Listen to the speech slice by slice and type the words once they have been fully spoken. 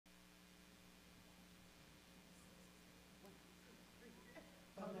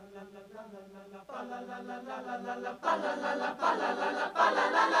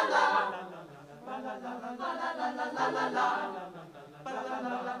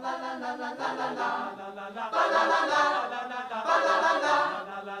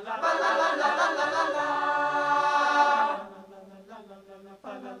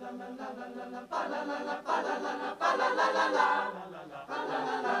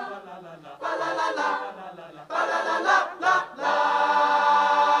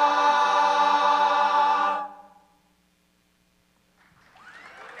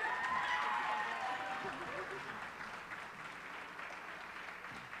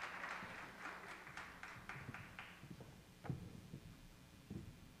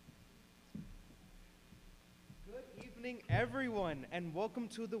Good evening, everyone, and welcome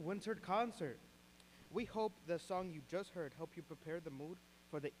to the Winter Concert. We hope the song you just heard helped you prepare the mood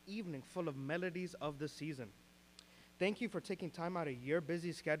for the evening full of melodies of the season. Thank you for taking time out of your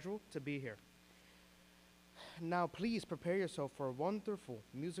busy schedule to be here. Now, please prepare yourself for a wonderful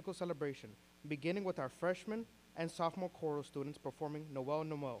musical celebration, beginning with our freshman and sophomore choral students performing Noel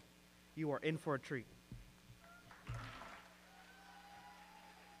Noel. You are in for a treat.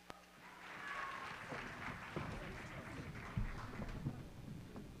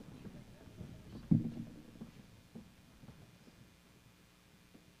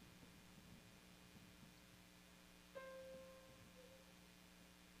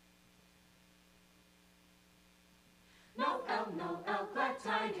 Noel, Noel, glad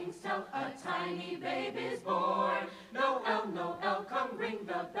tidings tell, a tiny baby's born. Noel, Noel, come ring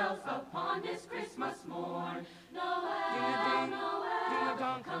the bells upon this Christmas morn. Noel, Noel,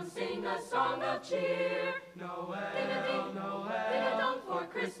 ding-a-dong, come sing a song of cheer. Noel, ding-a-ding, Noel, ding-a-dong, for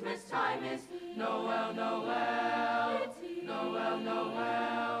Christmas time is here. Noel, Noel, it's here. Noel,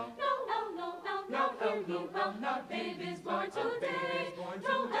 Noel, Noel, Noel, now hear ye well, a baby's born today. Noel,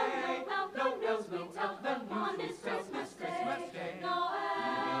 Noel, Noel's we tell them on this Christmas day.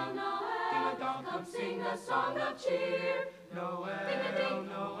 Noel, Noel, come sing a song of cheer. Noel, ding-a-ding,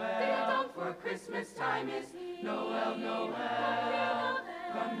 Noel, ding-a-dong, for Christmas time is here. Noel, Noel,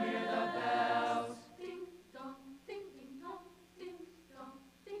 come hear the bells. Ding dong, ding ding dong, ding dong,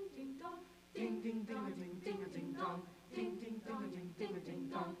 ding ding dong, ding ding ding a ding ding a ding dong, ding ding dong a ding ding a ding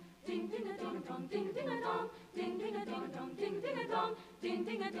dong. Ding ding a ding a dong, ding ding a dong, ding ding a ding a dong, ding ding a dong, ding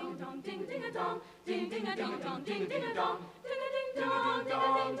ding a ding a dong, ding ding a dong, ding ding a ding a dong, ding ding a dong, ding a ding dong, ding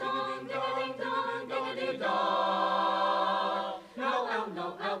a ding dong, ding a ding dong, ding a ding dong. Noel,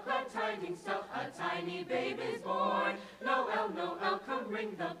 Noel, glad tidings tell, a tiny baby's born. Noel, Noel, come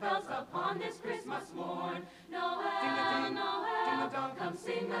ring the bells upon this Christmas morn. Noel, Noel, come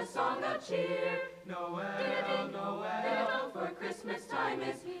sing a song of cheer. Noel, Noel, for Christmas time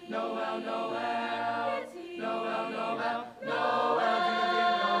is here. Noel, Noel, it's here. Noel, Noel, Noel, ding-a-ding,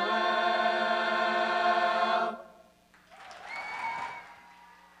 Noel.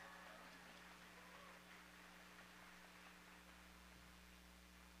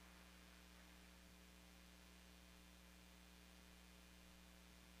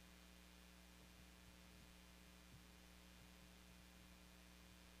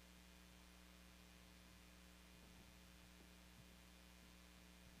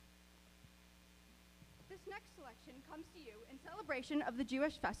 This next selection comes to you in celebration of the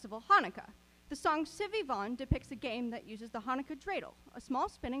Jewish festival Hanukkah. The song Sivivon depicts a game that uses the Hanukkah dreidel, a small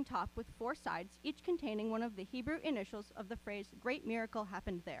spinning top with 4 sides, each containing one of the Hebrew initials of the phrase, "Great miracle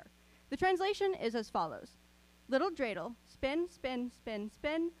happened there." The translation is as follows: Little dreidel, spin, spin, spin,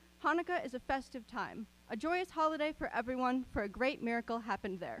 spin. Hanukkah is a festive time, a joyous holiday for everyone, for a great miracle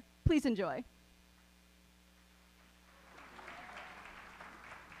happened there. Please enjoy.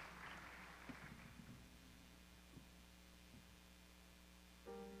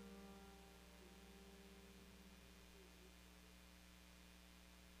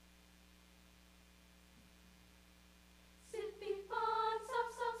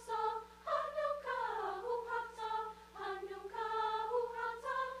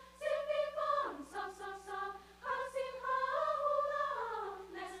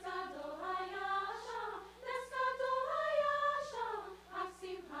 Hanukkah,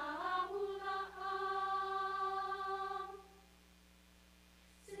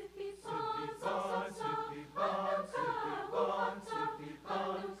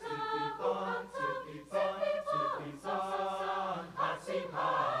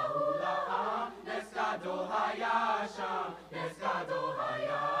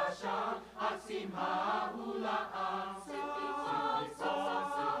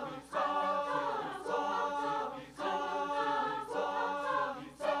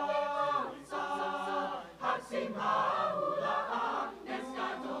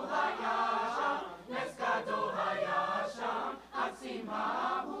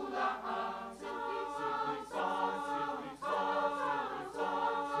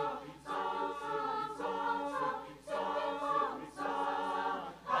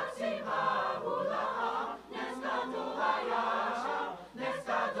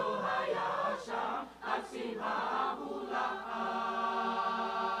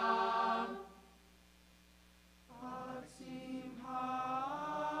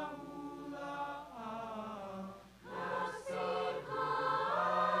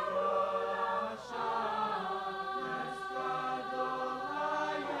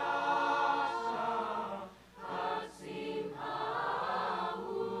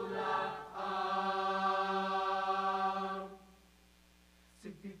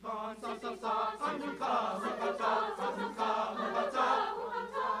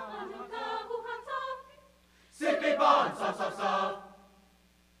 on, soft, soft, soft.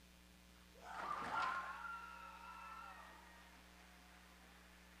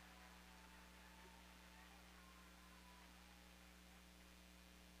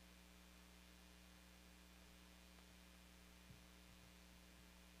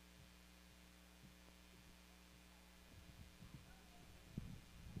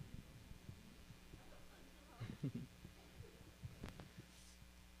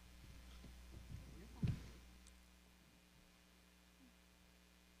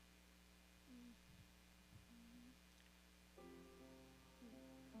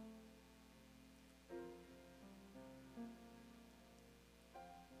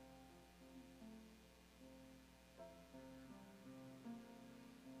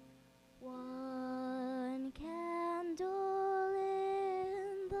 One candle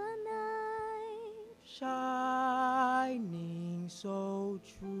in the night, shining so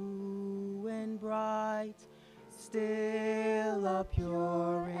true and bright, still a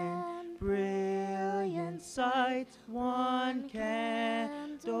pure and brilliant sight. One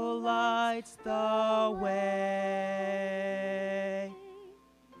candle lights the way.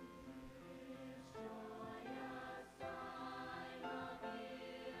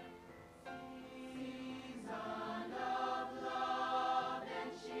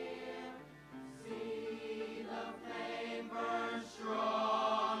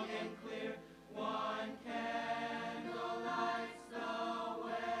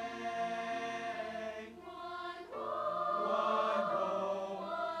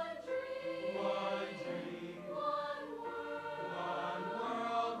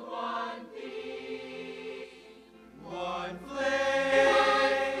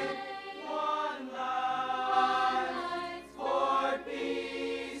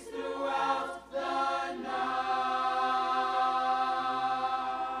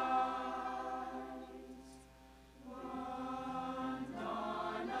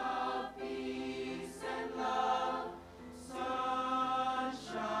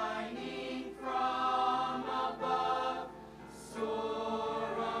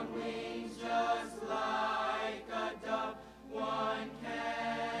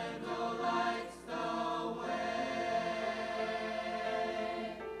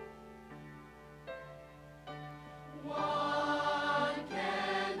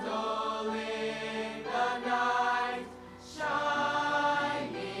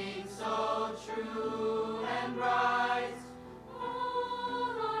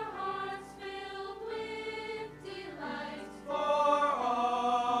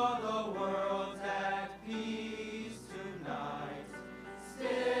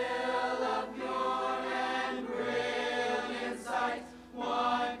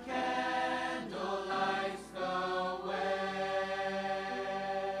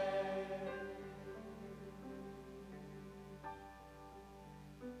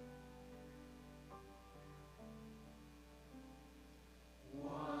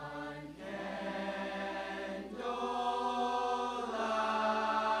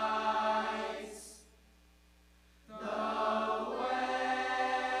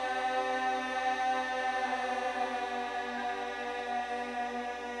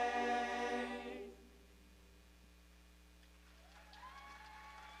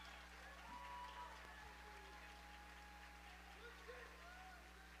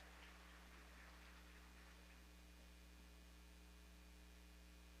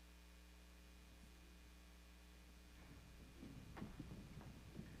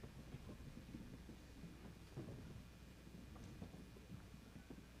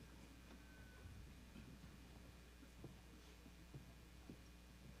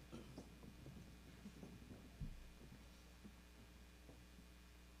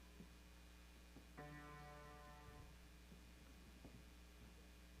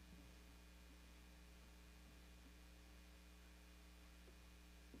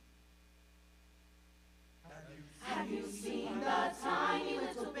 Have you seen the tiny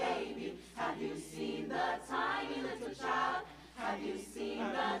little baby? Have you seen the tiny little child? Have you seen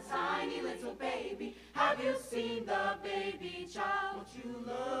the tiny little baby? Have you seen the baby child? Won't you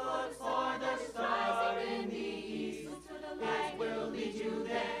look for the star in the east? Look to the light, will lead you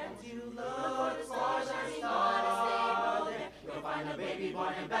there. Won't you look for the star shining on a stable there? You'll find a baby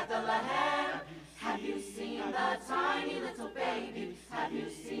born in Bethlehem. Have you seen the tiny little baby? Have you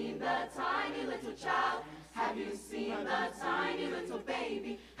seen the tiny little child? Have you seen the tiny little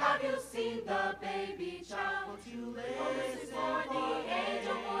baby? Have you seen the baby child? Won't you listen for the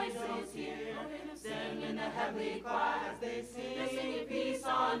angel voices here? Sing in the heavenly choir as they sing. They're singing peace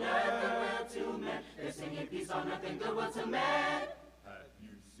on earth, goodwill to men. They're singing peace on earth and goodwill to men. Have you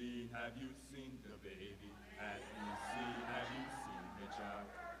have you seen the baby? Have you seen the child?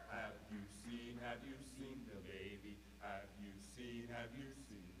 Have you seen the baby? Have you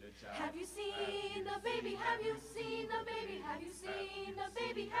seen the child? Have you seen the baby? Have you seen the baby? Have you seen the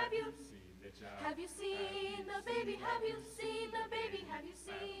baby? Have you seen the child? Have you seen the baby? Have you seen the baby? Have you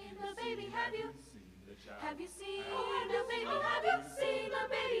seen the baby? Have you seen the child? Have you seen the baby? Have you seen the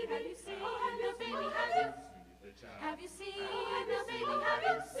baby? Have you seen the baby? Have you Have you seen the baby? Have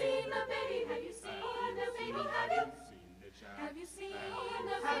you seen the baby? Have you seen the baby? Have you Have you seen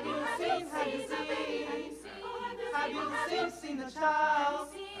the baby? Have you seen the baby? Have you seen the child?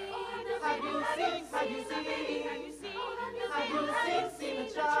 Have you seen the baby? Seen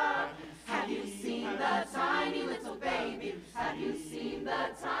the child? Have you seen the tiny little baby? Have you seen the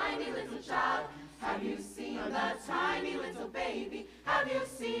tiny little child? Have you seen the tiny little baby? Have you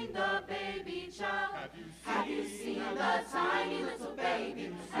seen the baby child? Have you seen the tiny little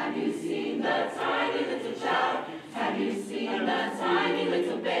baby? Have you seen the tiny little child? Have you seen the tiny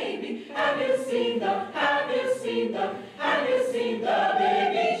little baby? Have you seen the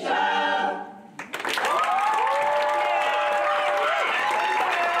baby child?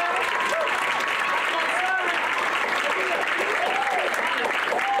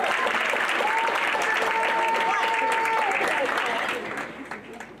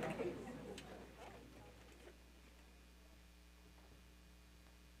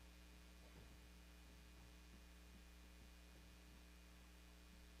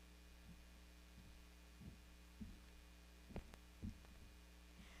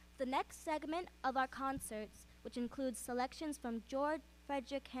 The next segment of our concerts, which includes selections from George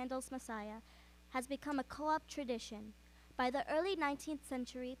Frederick Handel's Messiah, has become a co-op tradition. By the early 19th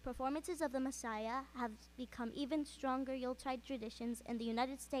century, performances of the Messiah have become even stronger Yuletide traditions in the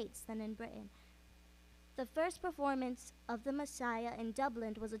United States than in Britain. The first performance of the Messiah in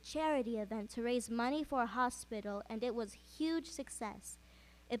Dublin was a charity event to raise money for a hospital, and it was a huge success.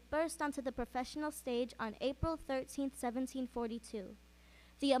 It burst onto the professional stage on April 13, 1742.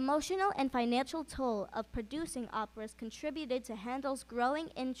 The emotional and financial toll of producing operas contributed to Handel's growing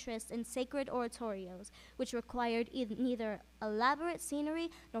interest in sacred oratorios, which required neither elaborate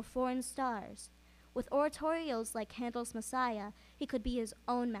scenery nor foreign stars. With oratorios like Handel's Messiah, he could be his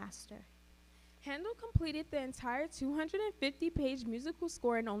own master. Handel completed the entire 250-page musical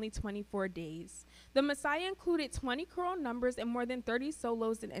score in only 24 days. The Messiah included 20 choral numbers and more than 30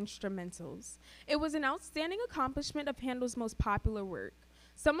 solos and instrumentals. It was an outstanding accomplishment of Handel's most popular work.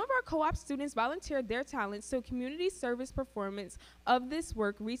 Some of our co-op students volunteered their talents to a community service performance of this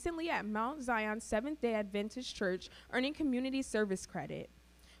work recently at Mount Zion Seventh-day Adventist Church, earning community service credit.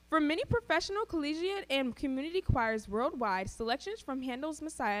 For many professional, collegiate, and community choirs worldwide, selections from Handel's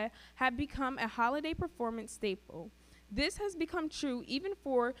Messiah have become a holiday performance staple. This has become true even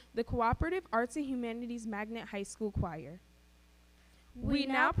for the Cooperative Arts and Humanities Magnet High School Choir. We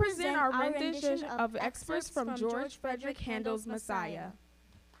now present our rendition of excerpts from George Frederick Handel's Messiah.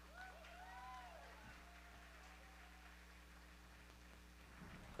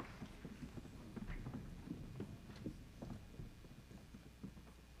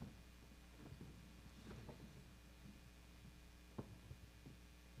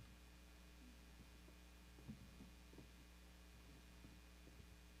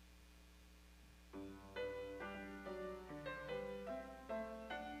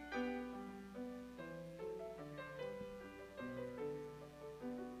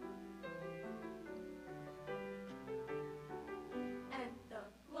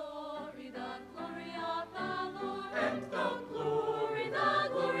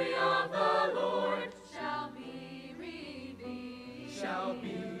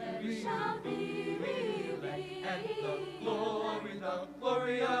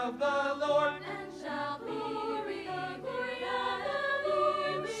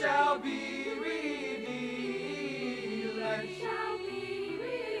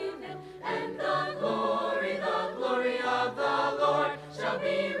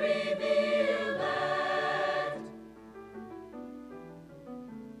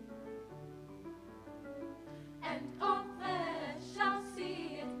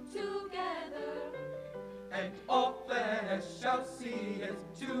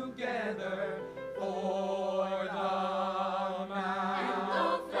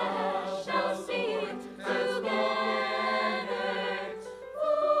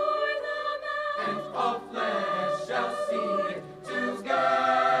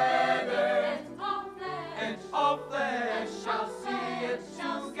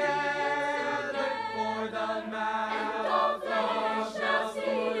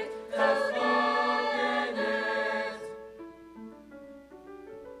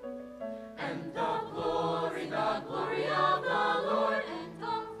 And the glory of the Lord,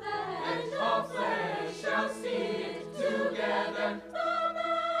 and all flesh shall see it together. And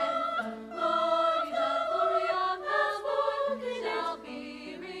the glory of the Lord shall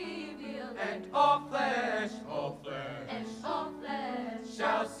be revealed. And all flesh And all flesh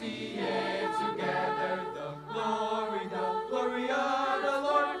shall see it together. The glory of the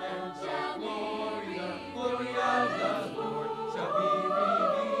Lord, and shall the glory be of the Lord shall be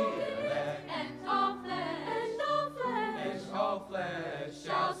revealed. And all flesh All flesh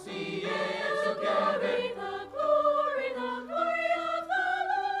shall see it the together. glory of the Lord.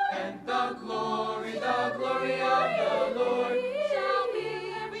 And the glory of the Lord Shall be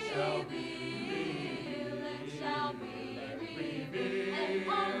revealed, and shall be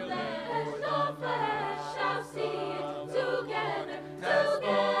revealed, and all flesh shall see it together.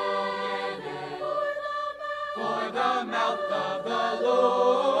 For the mouth of the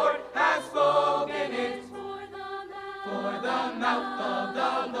Lord has spoken it. For the mouth of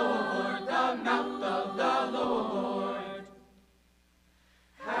the Lord, the mouth of the Lord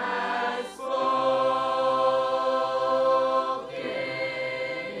has spoken it.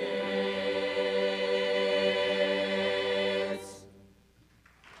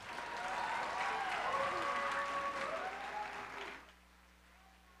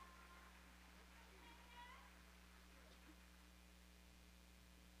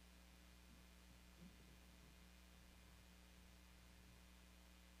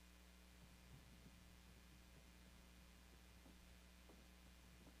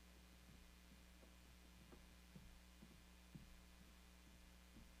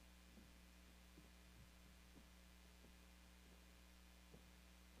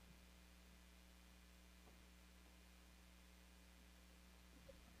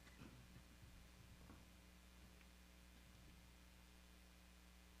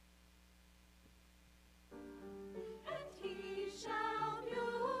 And he shall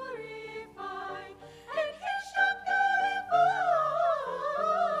purify, and he shall purify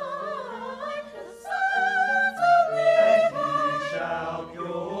the sons of And Levi. he shall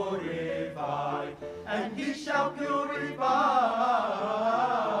purify, and he shall purify.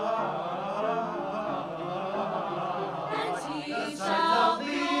 And he The shall sons of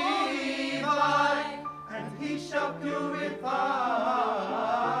Levi, and he shall purify.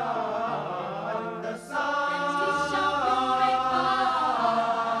 The sons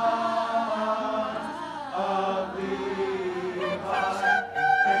of Levi,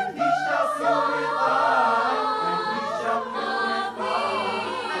 and he shall purify, and he shall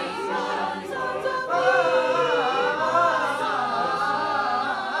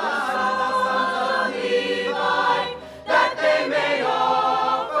that they may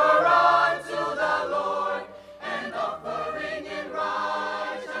offer unto the Lord an offering in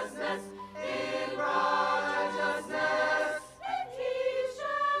righteousness, in righteousness. And he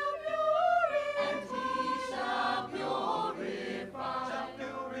shall purify, And he shall purify,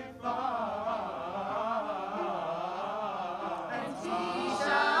 and he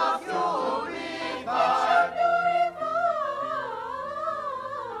shall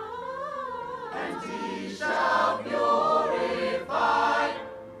purify, and he shall purify,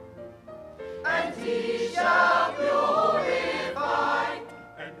 and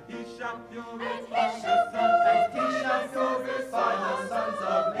he shall purify the sons, and he shall purify the sons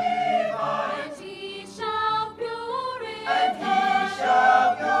of Levi, and he shall purify, and he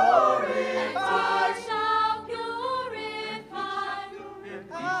shall purify, and he shall purify and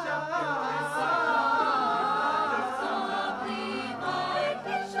he shall purify the sons of Levi. And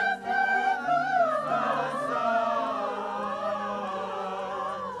he shall the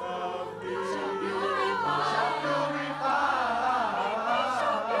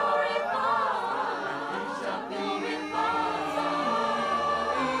sons of Levi. Shall purify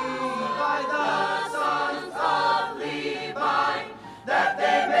the sons of Levi, that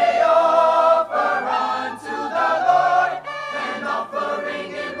they may offer unto the Lord an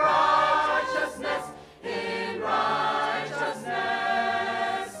offering in righteousness, in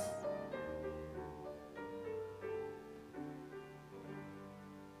righteousness.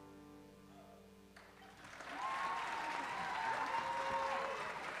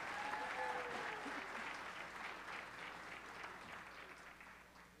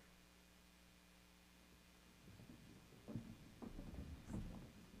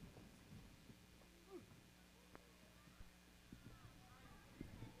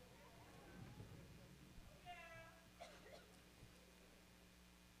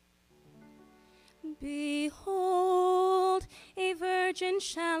 Behold, a virgin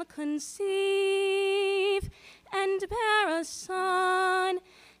shall conceive and bear a son,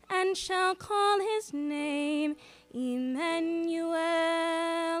 and and shall call his name Emmanuel,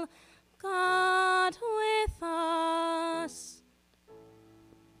 God with us.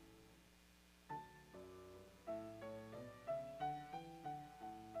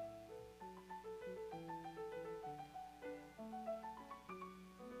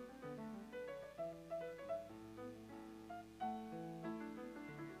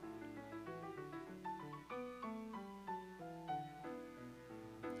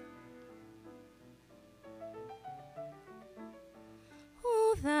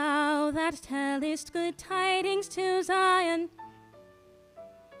 O thou that tellest good tidings to Zion,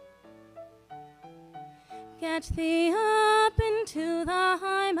 get thee up into the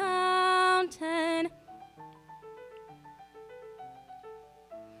high mountain.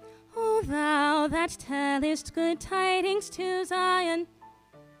 O thou that tellest good tidings to Zion,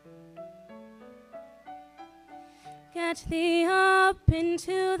 get thee up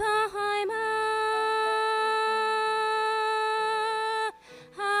into the high mountain.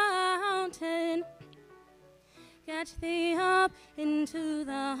 Get thee up into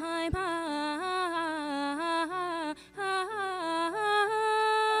the high mountain.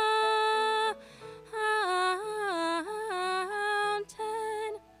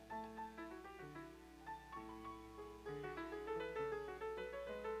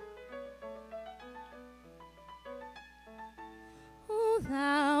 O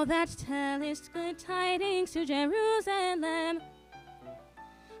thou that tellest good tidings to Jerusalem,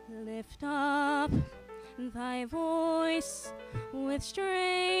 lift up thy voice with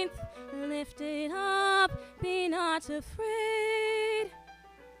strength, lift it up, be not afraid.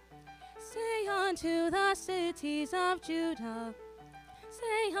 Say unto the cities of Judah,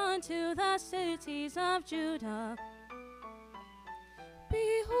 say unto the cities of Judah,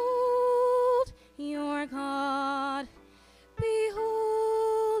 behold your God,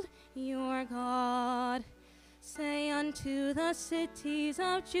 behold your God. Say unto the cities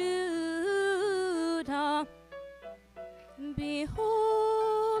of Judah,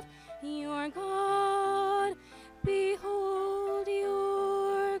 behold your God, behold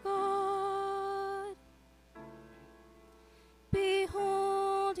your God,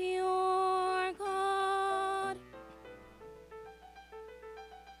 behold your God.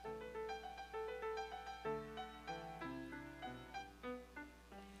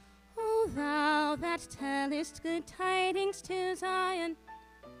 O thou that tellest good tidings to Zion,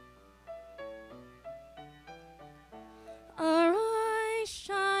 arise,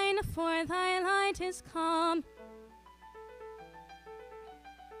 shine, for thy light is come.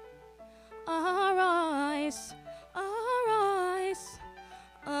 Arise, arise,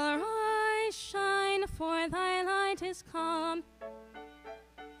 arise, shine, for thy light is come,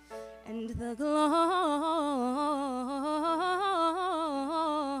 and the glory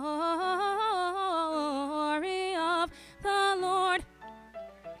of the Lord,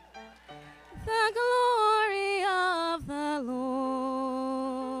 the glory of the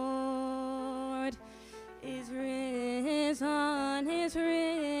Lord is risen, is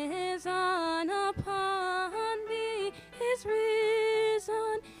risen upon thee, is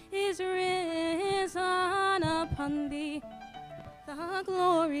risen upon thee. The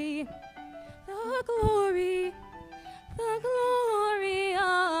glory, the glory, the glory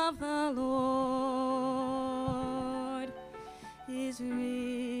of the Lord is risen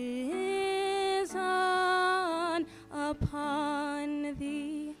upon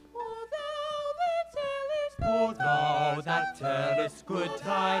thee. O thou that tellest good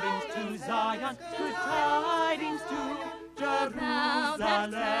tidings to Zion, good tidings to Jerusalem. Thou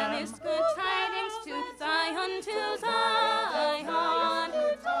that tellest good tidings to Zion, to Zion.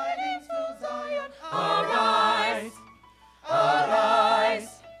 Good tidings to Zion. Arise,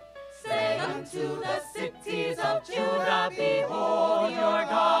 arise, say unto the cities of Judah, behold your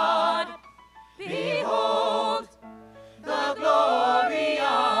God, behold the glory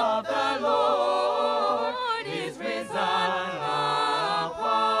of the Lord is risen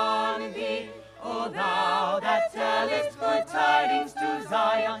upon thee. O thou that tellest good tidings to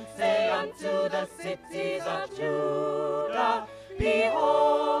Zion, say unto the cities of Judah,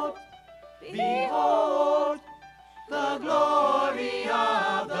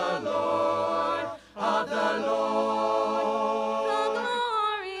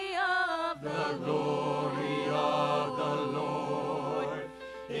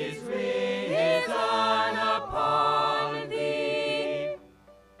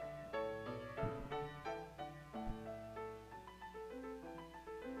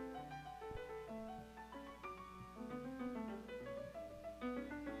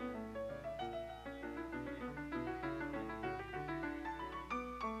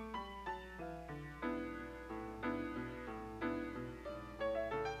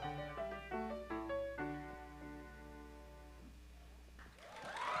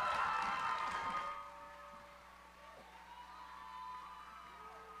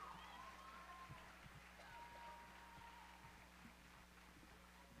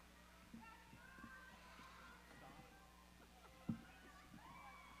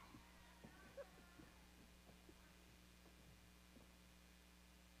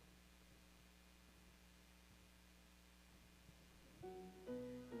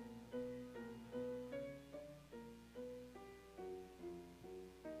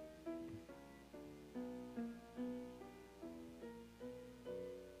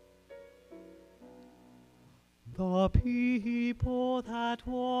 The people that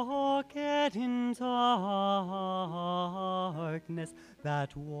walked in darkness,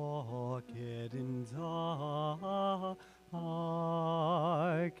 that walked in darkness.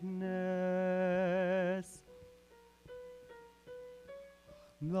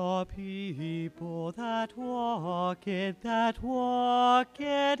 The people that walked in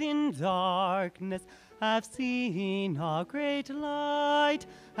darkness have seen a great light,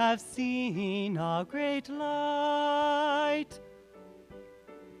 have seen a great light.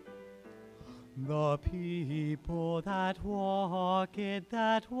 The people that walked in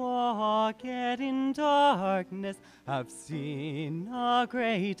darkness have seen a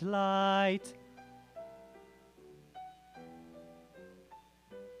great light.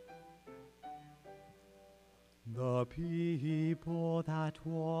 The people that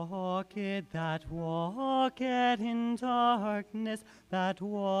walked in darkness, that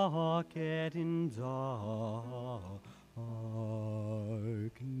walked in darkness.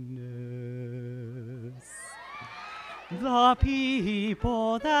 The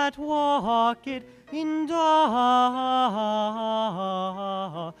people that walked in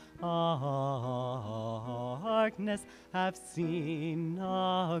darkness have seen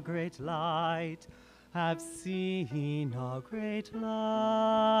a great light, have seen a great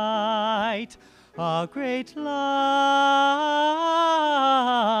light, a great light,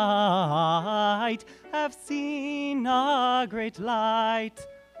 have seen a great light.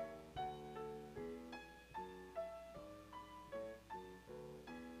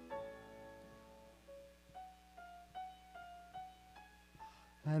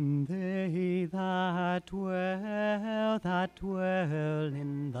 And they that dwell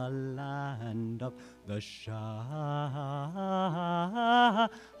in the land of the shadow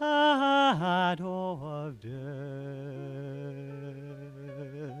of death,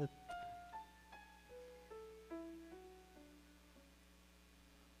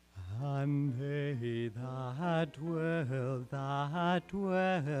 and they that dwell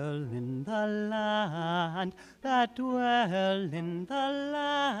in the land, that dwell in the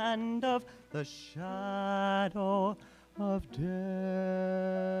land of the shadow of death,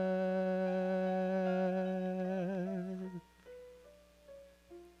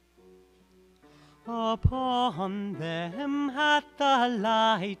 upon them hath the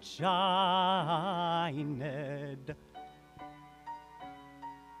light shined.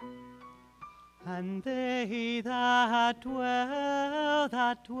 And they that dwell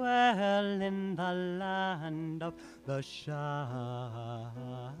in the land of the shadow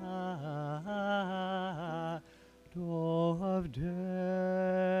of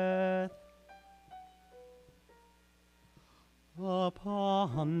death,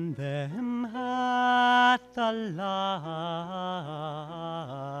 upon them hath the light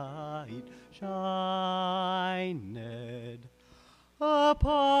shined.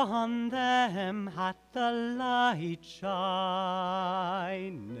 Upon them hath the light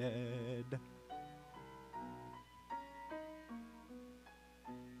shined.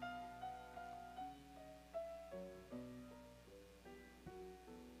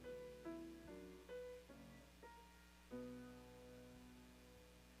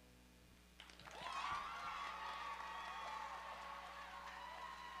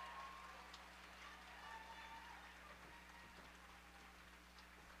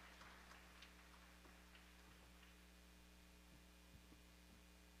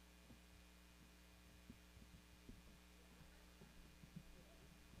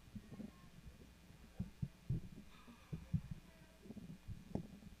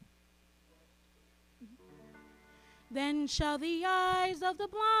 Then shall the eyes of the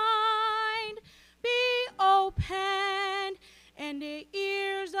blind be opened, and the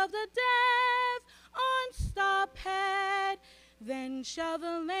ears of the deaf unstopped. Then shall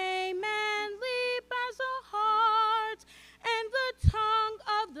the lame man leap as a hart, and the tongue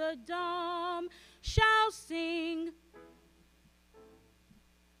of the dumb shall sing.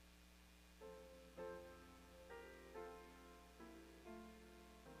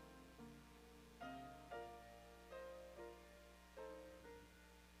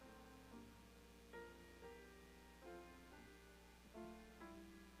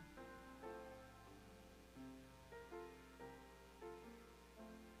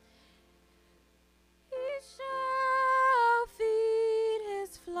 Shall feed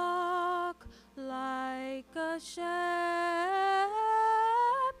his flock like a shepherd.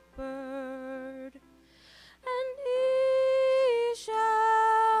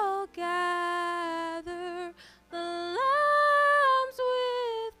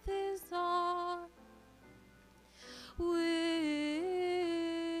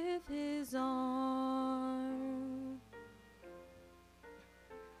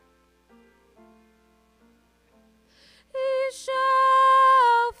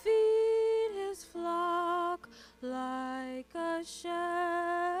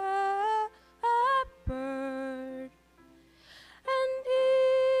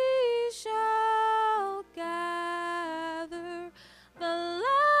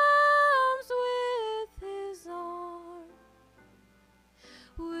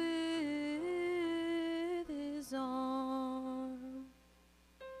 arm.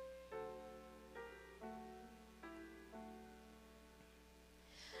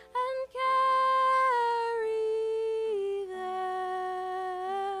 And carry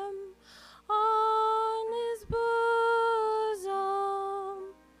them on his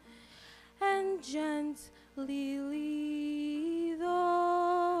bosom, and gently lead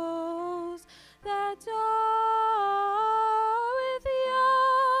those that are with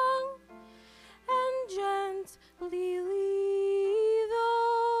young, and gently lead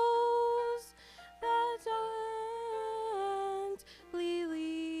those that gently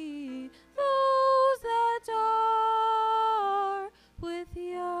lead those that are with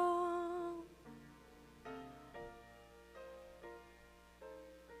young.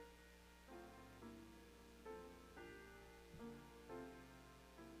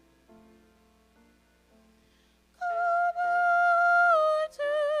 Come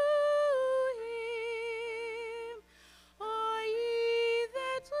to him, all ye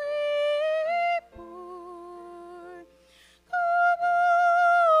that labor. Come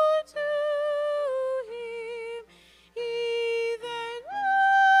to him, ye that are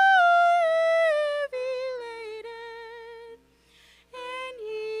heavy laden, and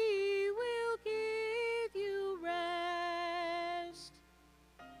he will give you rest.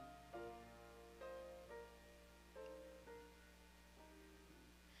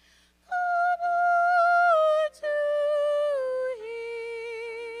 Come to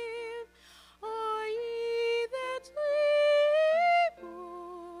him, all ye that labor.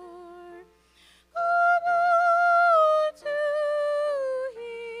 Come to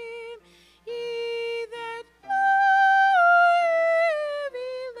him, ye that are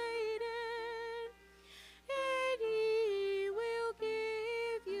heavy laden, and he will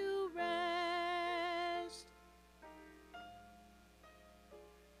give you rest.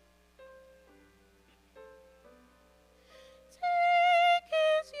 Take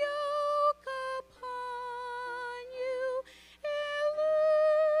his yoke upon you and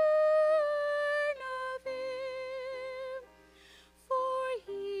learn of him, for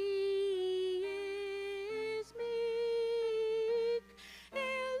he is meek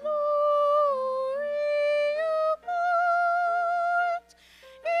and lowly of heart,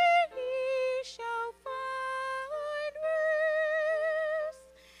 and he shall find rest,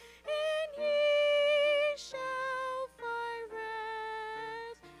 and he shall find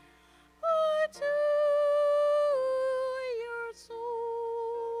rest unto your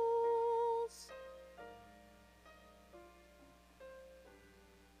souls.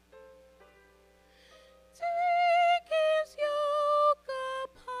 Take his yoke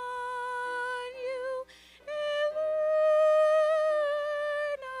upon you and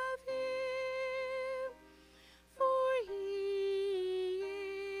learn of him, for he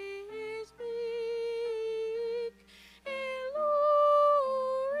is meek and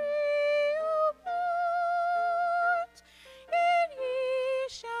lowly of heart, and he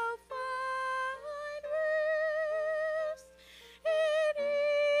shall find rest, and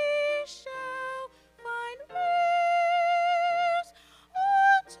he shall find rest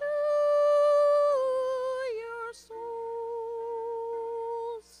unto your souls.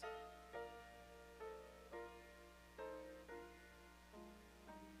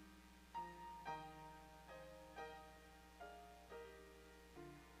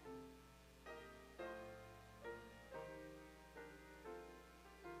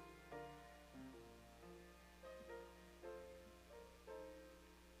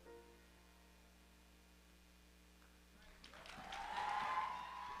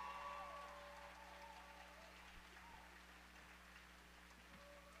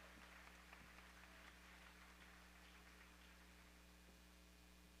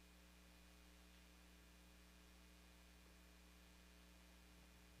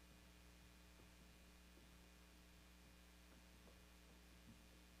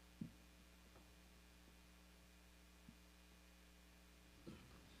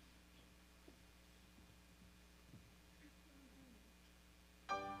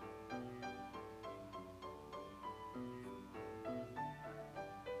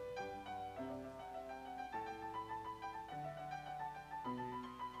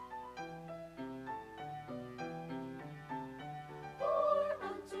 For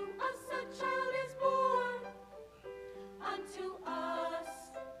unto us a child is born, unto us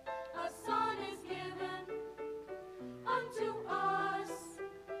a son is given, unto us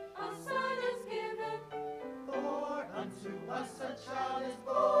a son is given. For unto us a child is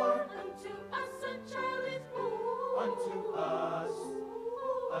born, Unto us a child is born, unto us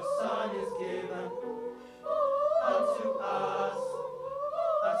a son is given, unto us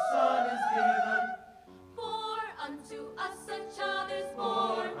a son is given. For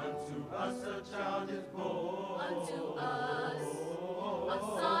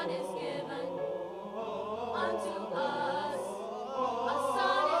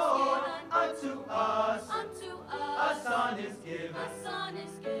is given, a son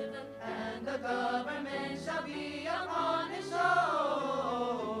is given, and the government shall be upon his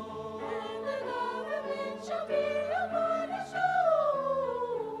shoulder. and the government shall be upon his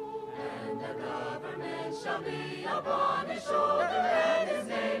shoulder, And the government shall be upon his shoulder, and his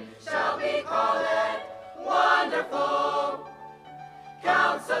name shall be called Wonderful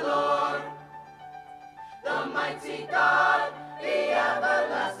Counselor, the mighty God, the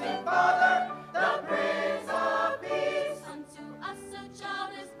everlasting Father, the Prince of Peace. Unto us a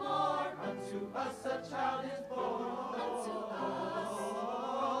child is born, Unto us a child is born. unto us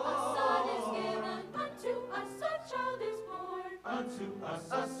a son is given, unto us a child is born, Unto us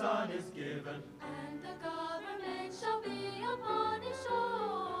a son is given, and the government shall be upon his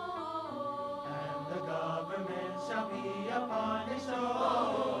shoulder. and the government shall be upon his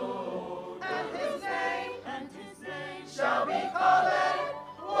shoulder. And his name shall be called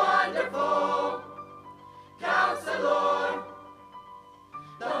Wonderful Counselor,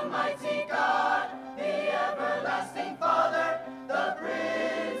 the mighty God, the everlasting Father, the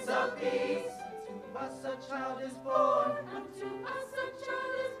Prince of Peace. Unto us a child is born. Unto us a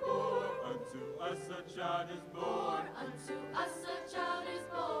child is born, Unto us a child is born. unto us a child is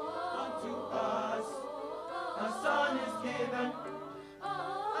born, Unto us a son is given.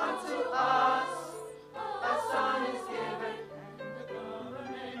 Unto unto us a son is given. and the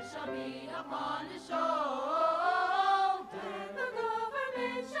government shall be upon his shoulder. And the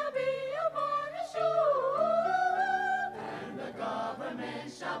government shall be upon his shoulder. And the government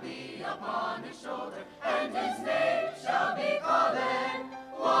shall be upon his shoulder, and his name shall be called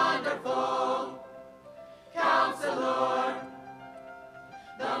Wonderful Counselor,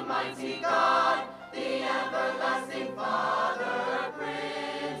 the mighty God, the everlasting Father,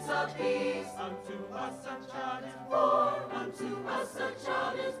 Prince of Peace. Unto us a child is born. Unto us a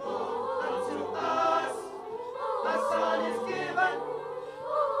child is born. Unto us a son is given.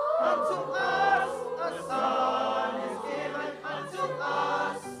 Unto us a son is given. Unto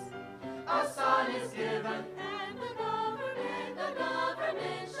us a son is given. And the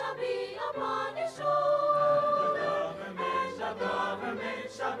government shall be upon his shoulder. The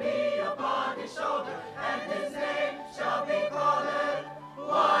government shall be upon his shoulder, and his name shall be called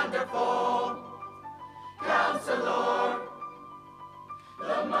Wonderful Counselor,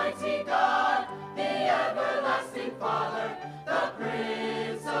 the mighty God, the everlasting Father, the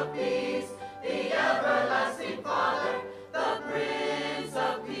Prince of Peace, the everlasting Father, the Prince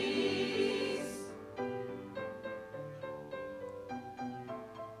of Peace.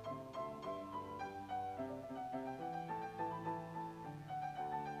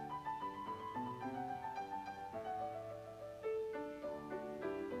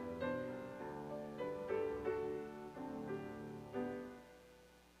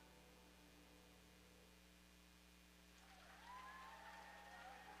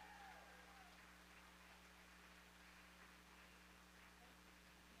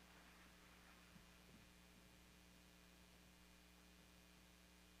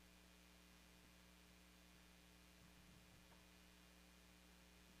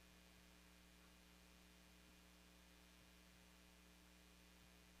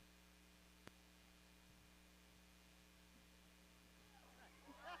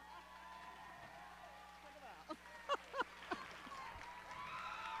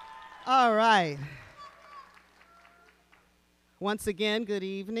 All right. Once again, good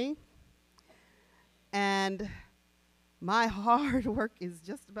evening. And my hard work is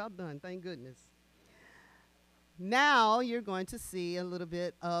just about done, thank goodness. Now you're going to see a little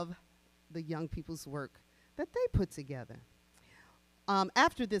bit of the young people's work that they put together.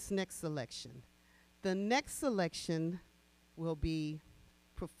 After this next selection, the next selection will be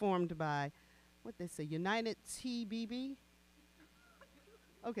performed by, what they say, United TBB?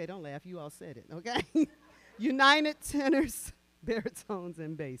 Okay, don't laugh, you all said it, okay? United Tenors, Baritones,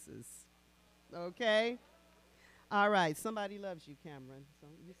 and Basses, okay? All right, somebody loves you, Cameron. So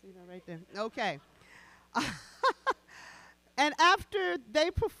you see that right there? Okay. And after they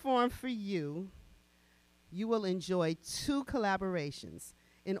perform for you, you will enjoy 2 collaborations.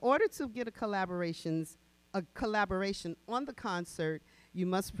 In order to get a collaboration on the concert, you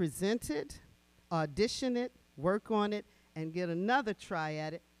must present it, audition it, work on it, and get another try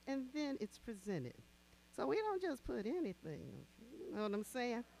at it, and then it's presented. So we don't just put anything, you know what I'm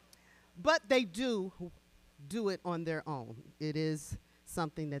saying? But they do it on their own. It is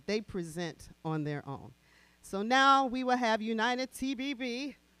something that they present on their own. So now we will have United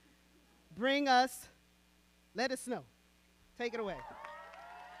TBB bring us Let Us Know. Take it away.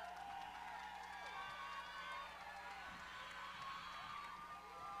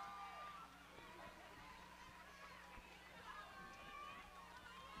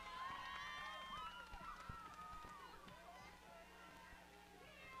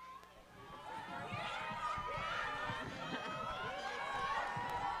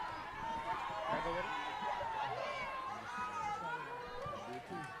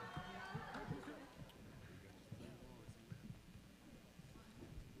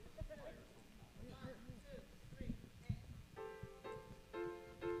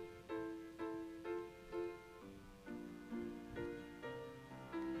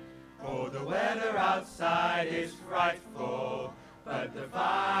 the weather outside is frightful, but the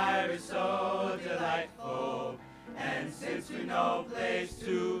fire is so delightful. And since we've no place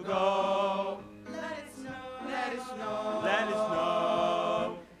to go, let it snow, let it snow, let it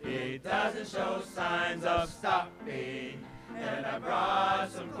snow. It doesn't show signs of stopping, and I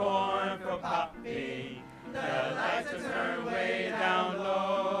brought some corn for popping. The lights are turned way down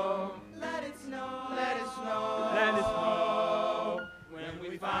low. Let it snow, let it snow, let it snow. When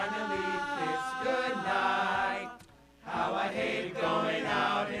we finally kiss goodnight, how I hate going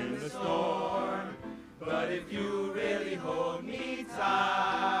out in the storm. But if you really hold me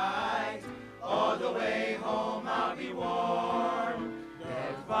tight, all the way home I'll be warm.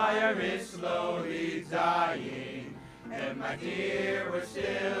 The fire is slowly dying, and my dear, we're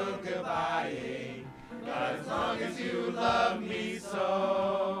still goodbying. As long as you love me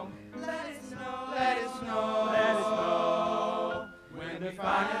so, let it snow, let it snow, let it snow. When we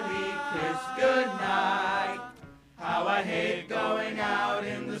finally kiss goodnight, how I hate going out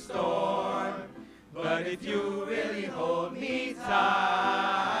in the storm. But if you really hold me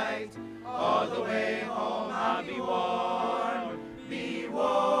tight, all the way home I'll be warm, be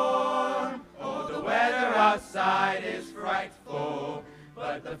warm. Oh, the weather outside is frightful,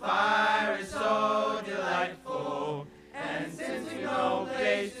 but the fire is so delightful. And since we've no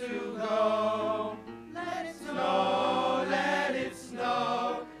place to go, let it snow, let it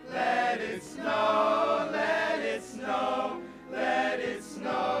snow, let it snow, let it snow, let it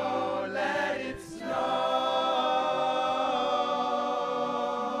snow, let it snow.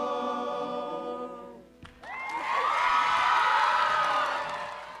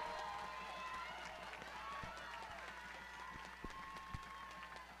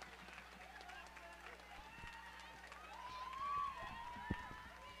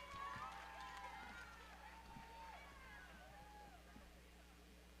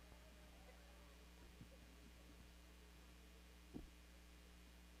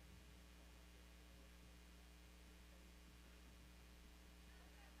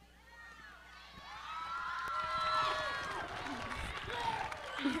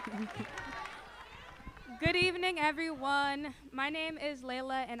 Good evening, everyone. My name is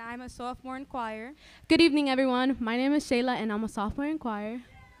Layla, and I'm a sophomore in choir. Good evening, everyone. My name is Shayla, and I'm a sophomore in choir.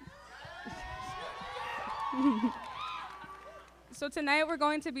 So tonight we're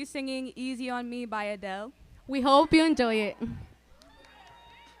going to be singing Easy on Me by Adele. We hope you enjoy it.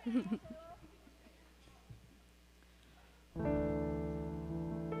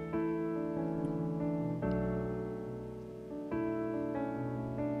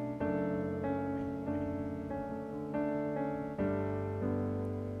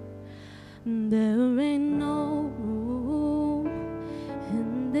 There ain't no room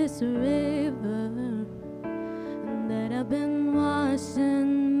in this river that I've been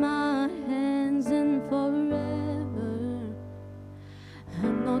washing my hands in forever. I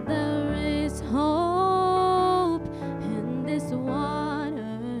know there is hope in these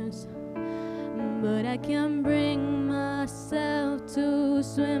waters, but I can't bring myself to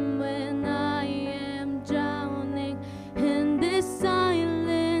swim when I am drowning in this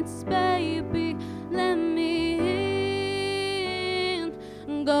silence, baby. Let me in.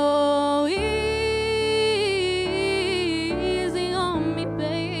 Go easy on me,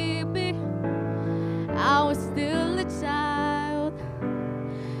 baby. I was still a child,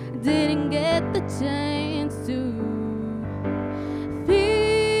 didn't get the chance to feel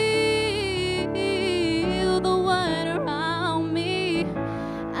the world around me.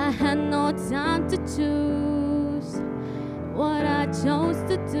 I had no time to choose what I chose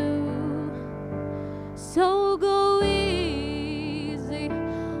to do. So go easy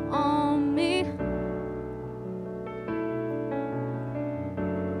on me.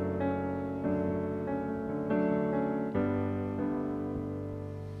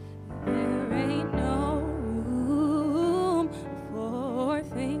 There ain't no room for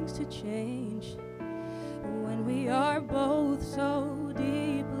things to change when we are both so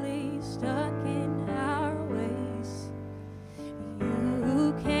deeply stuck in our ways.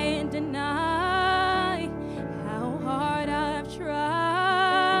 You can't deny how hard I've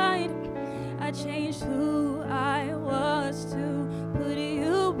tried. I changed who I was to put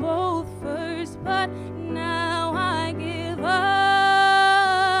you both first, but now I give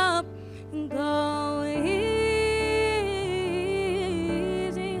up. Go easy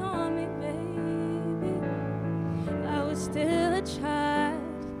on me, baby.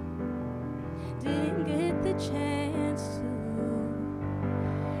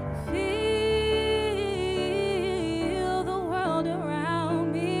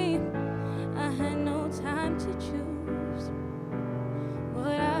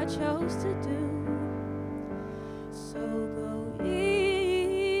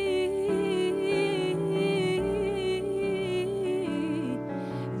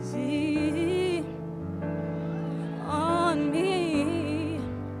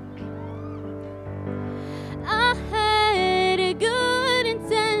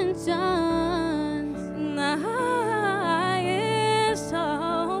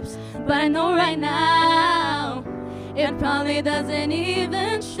 but I know right now it probably doesn't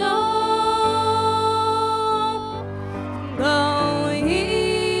even show. Go easy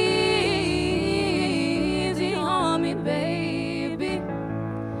on me, baby.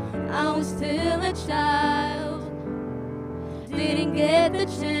 I was still a child, didn't get the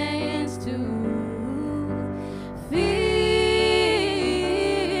chance to feel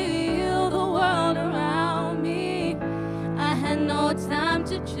the world around me. I had no time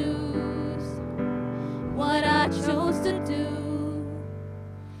to choose what I chose to do.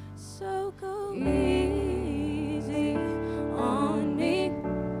 So go easy on me.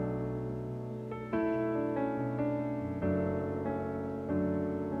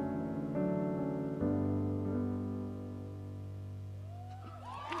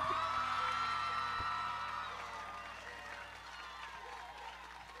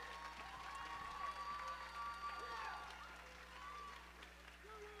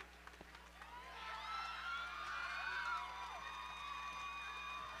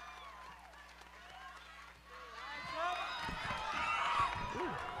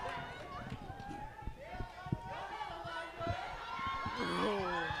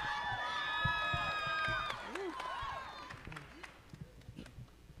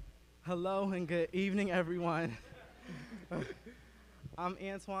 Hello and good evening, everyone. I'm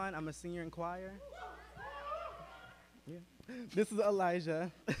Antoine. I'm a senior in choir. Yeah. This is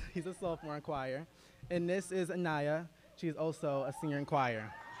Elijah. He's a sophomore in choir. And this is Anaya. She's also a senior in choir.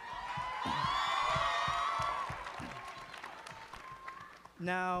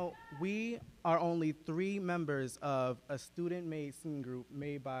 Now, we are only 3 members of a student-made singing group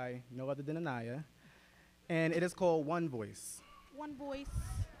made by no other than Anaya, and it is called One Voice. One Voice.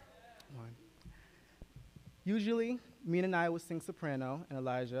 One. Usually, me and Anaya would sing soprano, and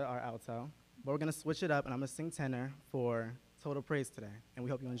Elijah, our alto, but we're gonna switch it up, and I'm gonna sing tenor for Total Praise today, and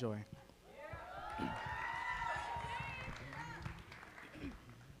we hope you enjoy.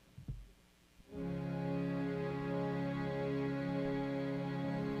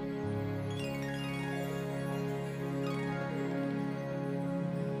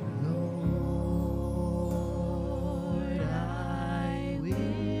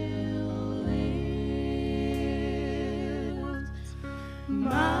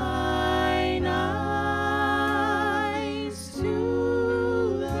 Mine eyes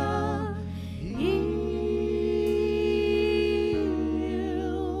to the hills.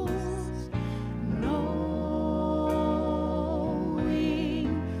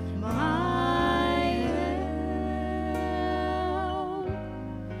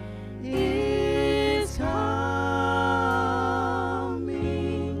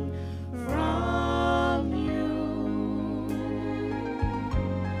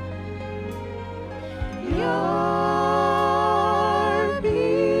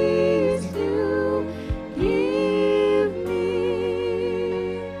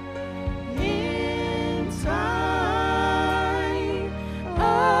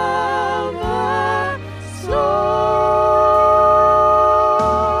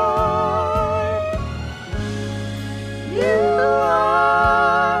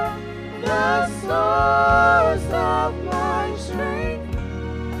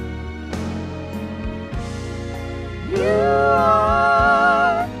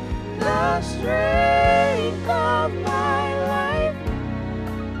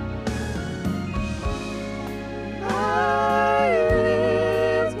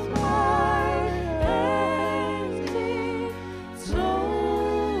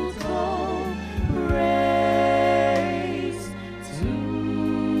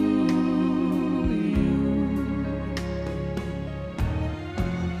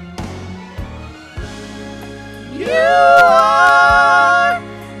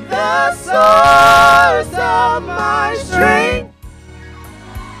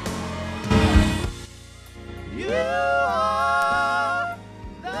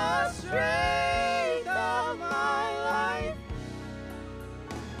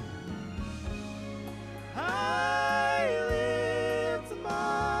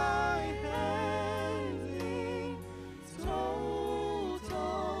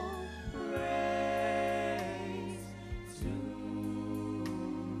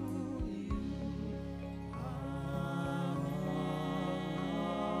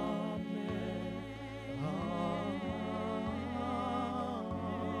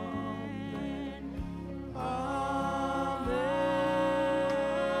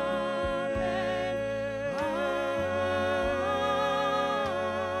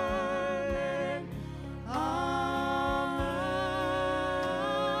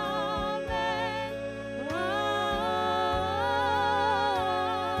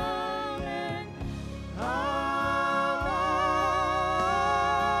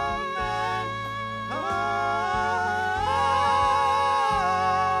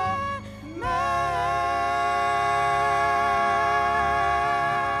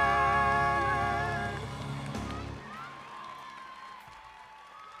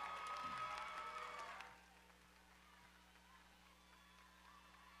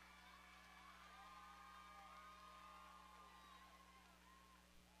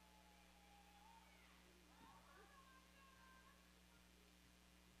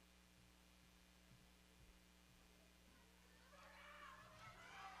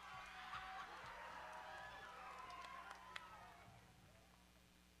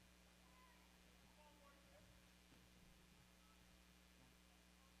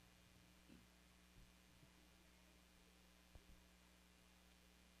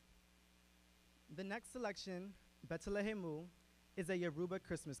 The next selection, Betelehemu, is a Yoruba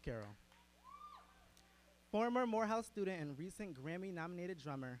Christmas carol. Former Morehouse student and recent Grammy-nominated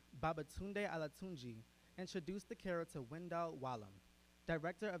drummer Babatunde Alatunji introduced the carol to Wendell Wallam,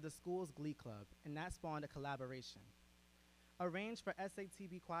 director of the school's Glee Club, and that spawned a collaboration. Arranged for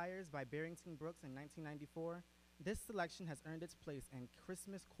SATB choirs by Barrington Brooks in 1994, this selection has earned its place in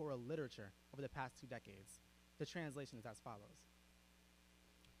Christmas choral literature over the past 2 decades. The translation is as follows.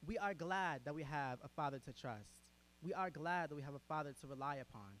 We are glad that we have a Father to trust. We are glad that we have a Father to rely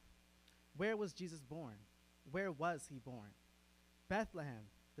upon. Where was Jesus born? Where was he born? Bethlehem,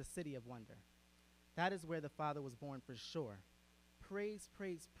 the city of wonder. That is where the Father was born for sure. Praise,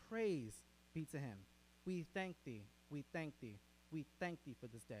 praise, praise be to him. We thank thee, we thank thee, we thank thee for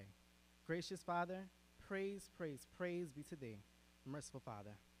this day. Gracious Father, praise, praise, praise be to thee, merciful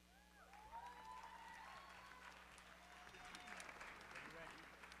Father.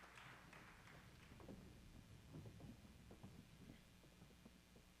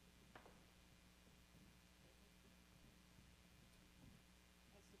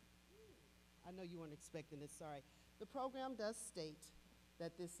 I know you weren't expecting this, sorry. The program does state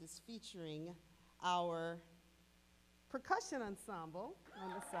that this is featuring our percussion ensemble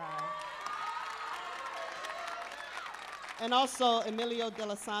on the side. And also Emilio de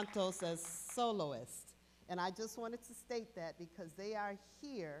los Santos as soloist. And I just wanted to state that because they are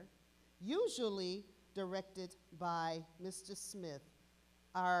here, usually directed by Mr. Smith,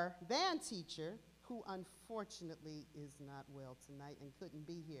 our band teacher, who unfortunately is not well tonight and couldn't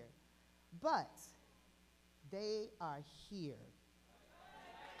be here. But they are here.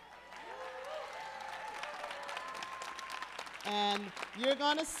 And you're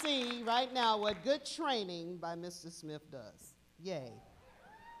going to see right now what good training by Mr. Smith does. Yay.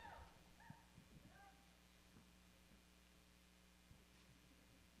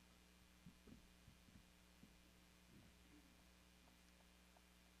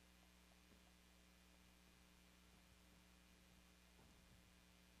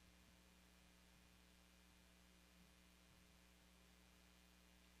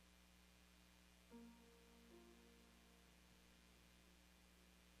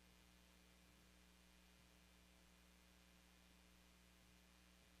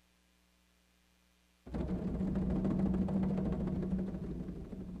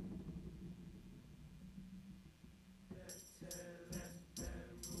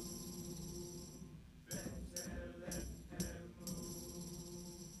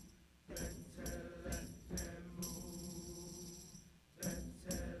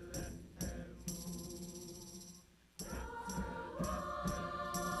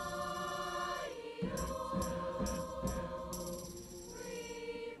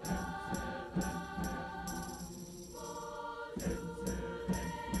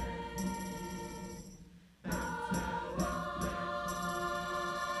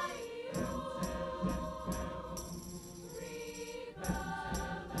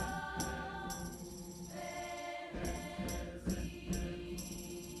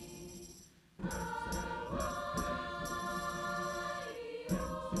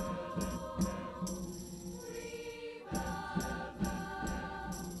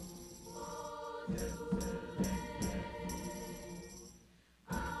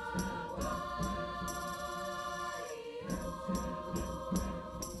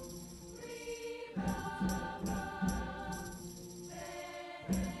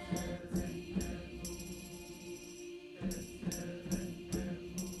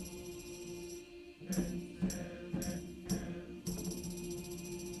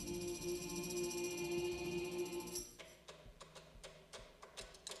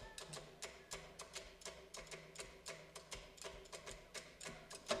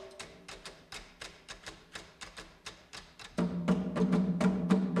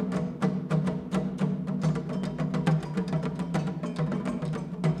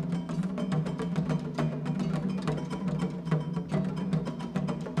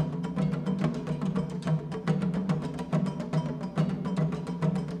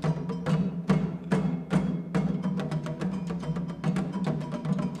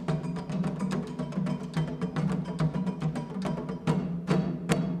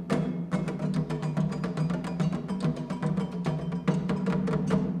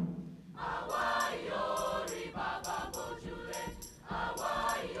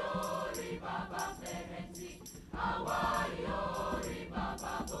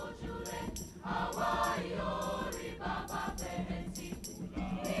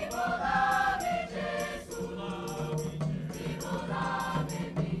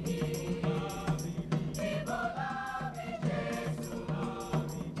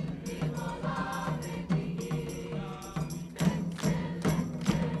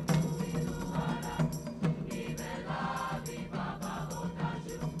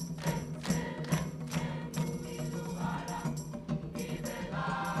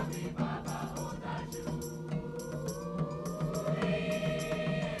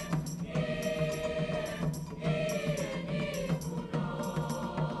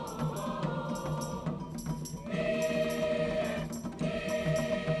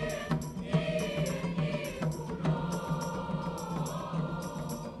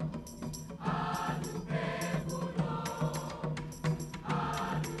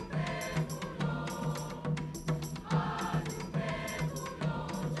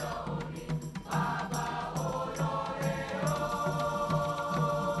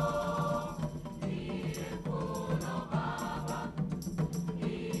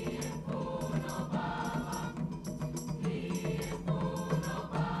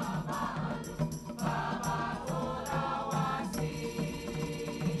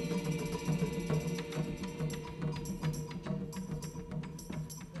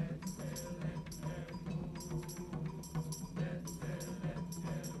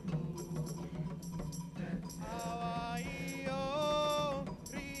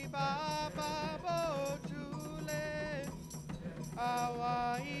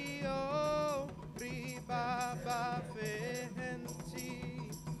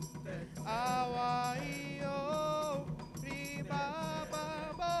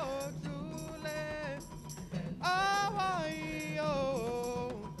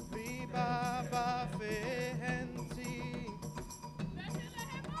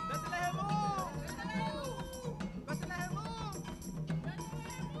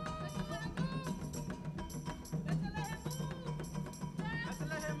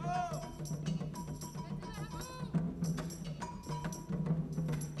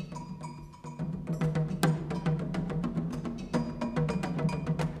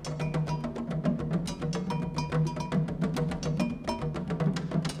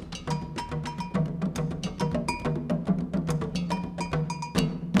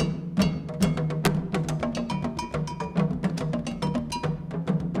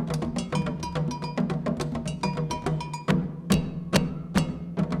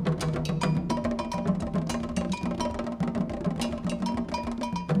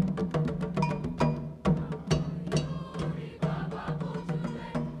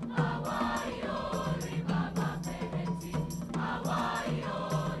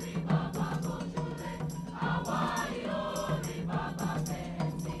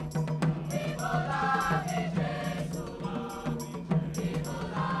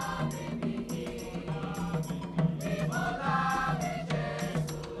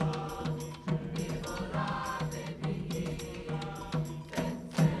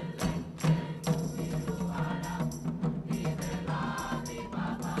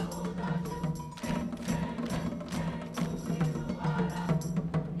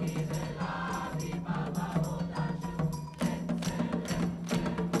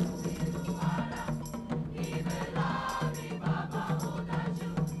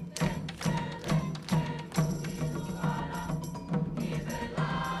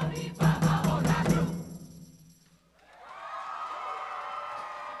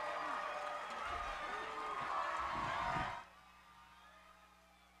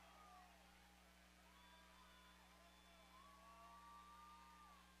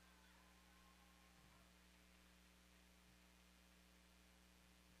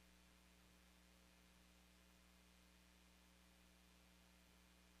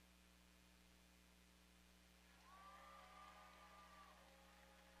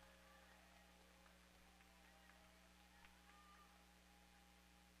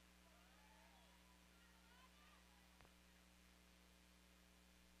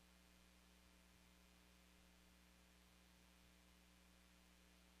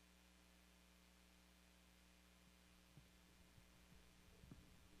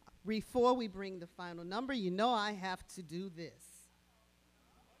 Before we bring the final number, you know I have to do this.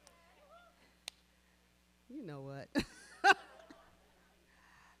 You know what?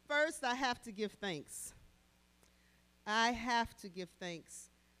 First, I have to give thanks. I have to give thanks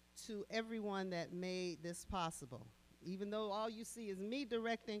to everyone that made this possible. Even though all you see is me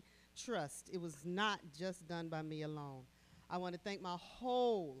directing, trust, it was not just done by me alone. I want to thank my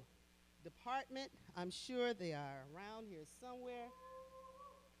whole department. I'm sure they are around here somewhere.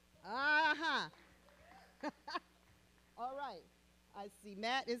 All right. I see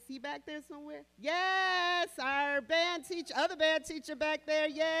Matt. Is he back there somewhere? Yes, our band teacher, other band teacher back there.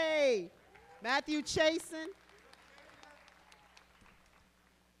 Yay. Matthew Chasen.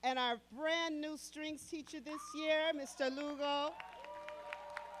 And our brand new strings teacher this year, Mr. Lugo.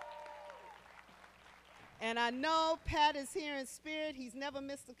 And I know Pat is here in spirit. He's never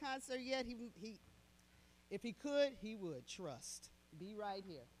missed a concert yet. If he could, he would. Trust. Be right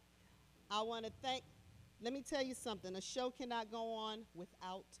here. I want to thank, let me tell you something. A show cannot go on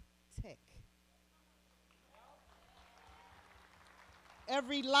without tech.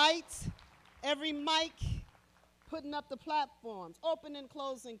 Every light, every mic, putting up the platforms, opening and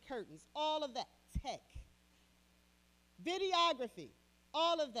closing curtains, all of that, tech. Videography,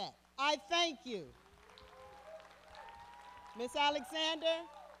 all of that. I thank you. Miss Alexander,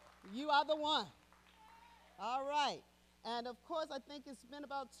 you are the one. All right. And of course, I think it's been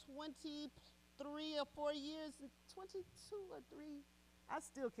about 23 or 4 years, 22 or 3. I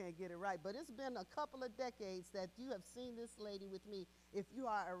still can't get it right, but it's been a couple of decades that you have seen this lady with me. If you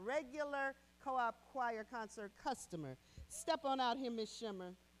are a regular Co-op Choir concert customer, step on out here, Miss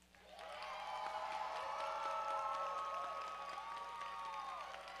Shimmer.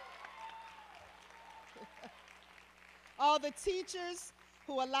 All the teachers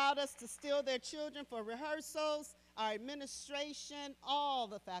who allowed us to steal their children for rehearsals, our administration, all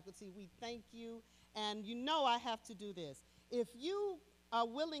the faculty, we thank you. And you know I have to do this. If you are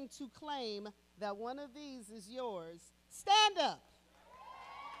willing to claim that one of these is yours, stand up.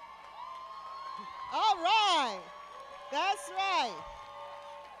 All right. That's right.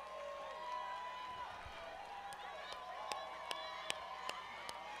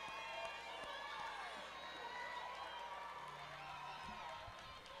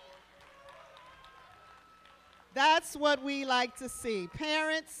 That's what we like to see.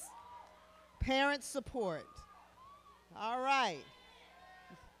 Parents, parent support. All right.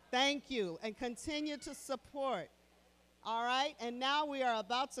 Thank you. And continue to support. All right. And now we are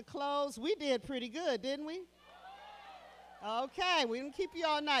about to close. We did pretty good, didn't we? Okay. We didn't keep you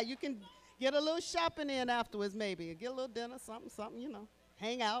all night. You can get a little shopping in afterwards, maybe. Get a little dinner, something, you know.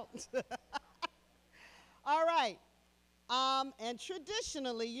 Hang out. All right. And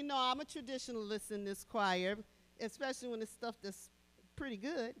traditionally, you know, I'm a traditionalist in this choir, especially when it's stuff that's pretty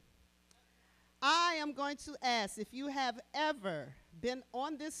good. I am going to ask if you have ever been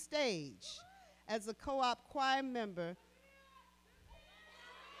on this stage as a co-op choir member.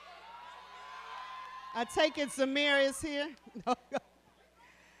 I take it Zamir is here.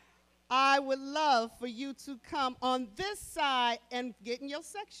 I would love for you to come on this side and get in your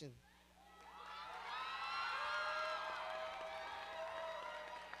section.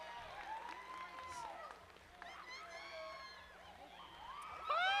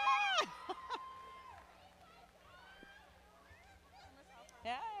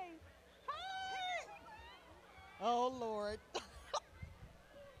 Oh, Lord. Look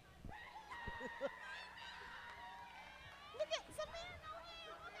at Samir, no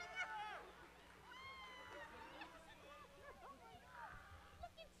hand. Look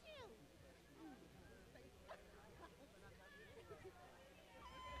at you.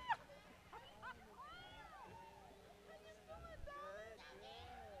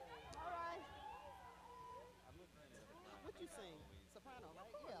 All right. What you sing? Soprano, right?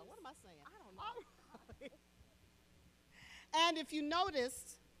 Yeah, what am I saying? I don't know. All right. And if you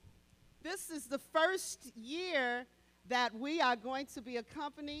noticed, this is the first year that we are going to be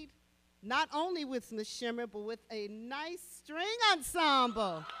accompanied not only with Ms. Shimmer, but with a nice string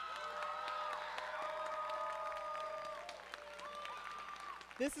ensemble.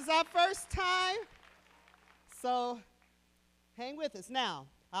 This is our first time, so hang with us. Now,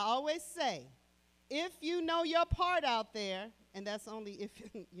 I always say, if you know your part out there, and that's only if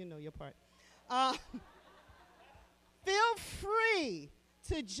you know your part, feel free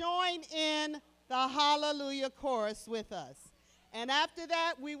to join in the Hallelujah chorus with us. And after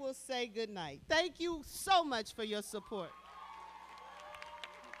that, we will say good night. Thank you so much for your support.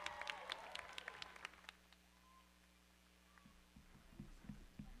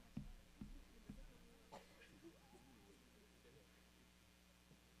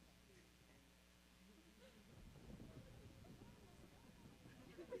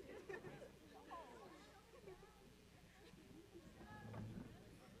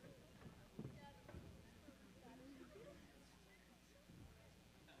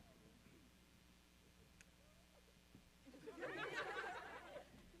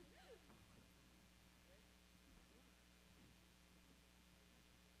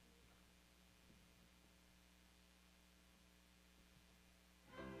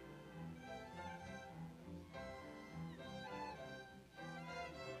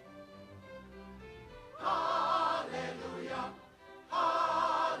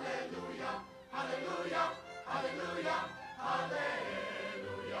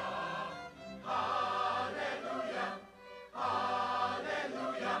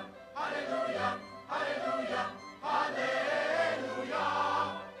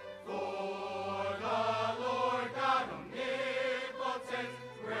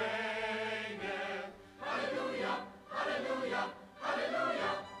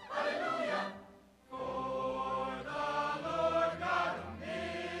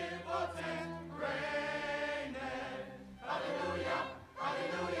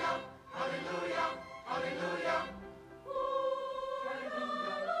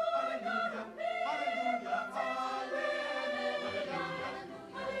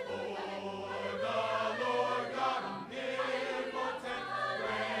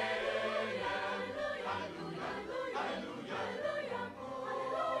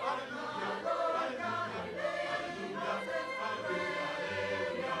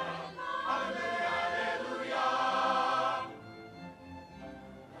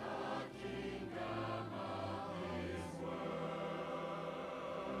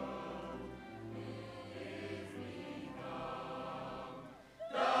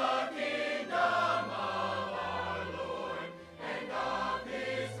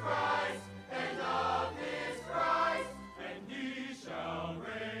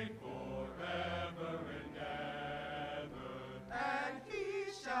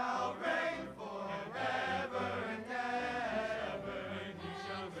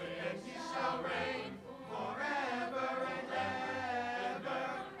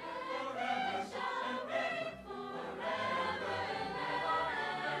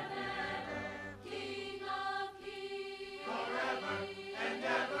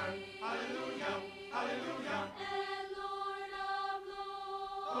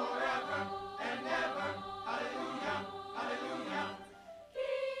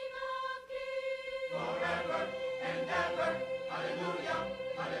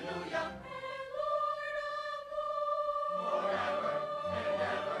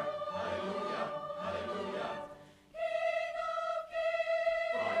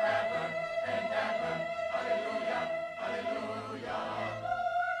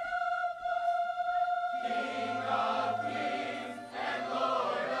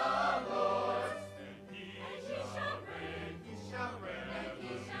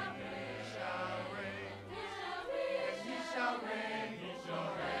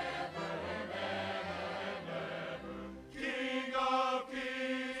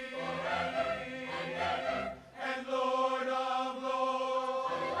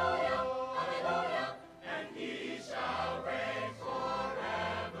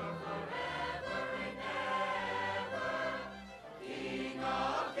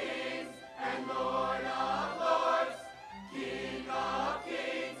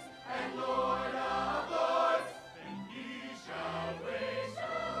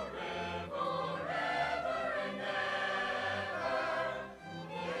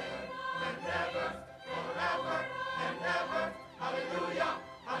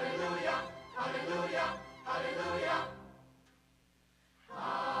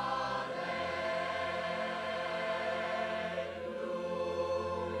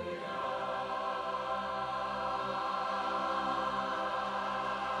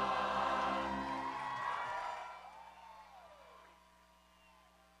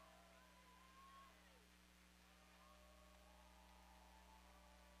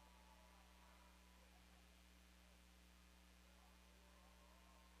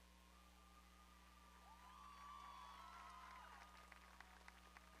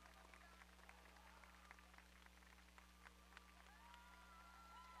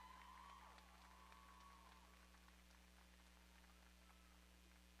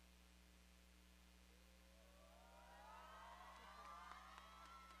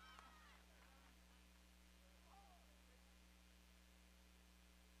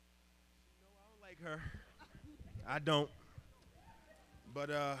 her. I don't. But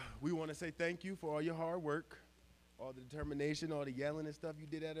we want to say thank you for all your hard work, all the determination, all the yelling and stuff you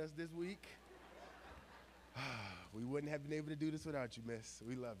did at us this week. We wouldn't have been able to do this without you, miss.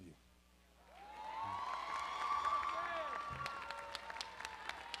 We love you.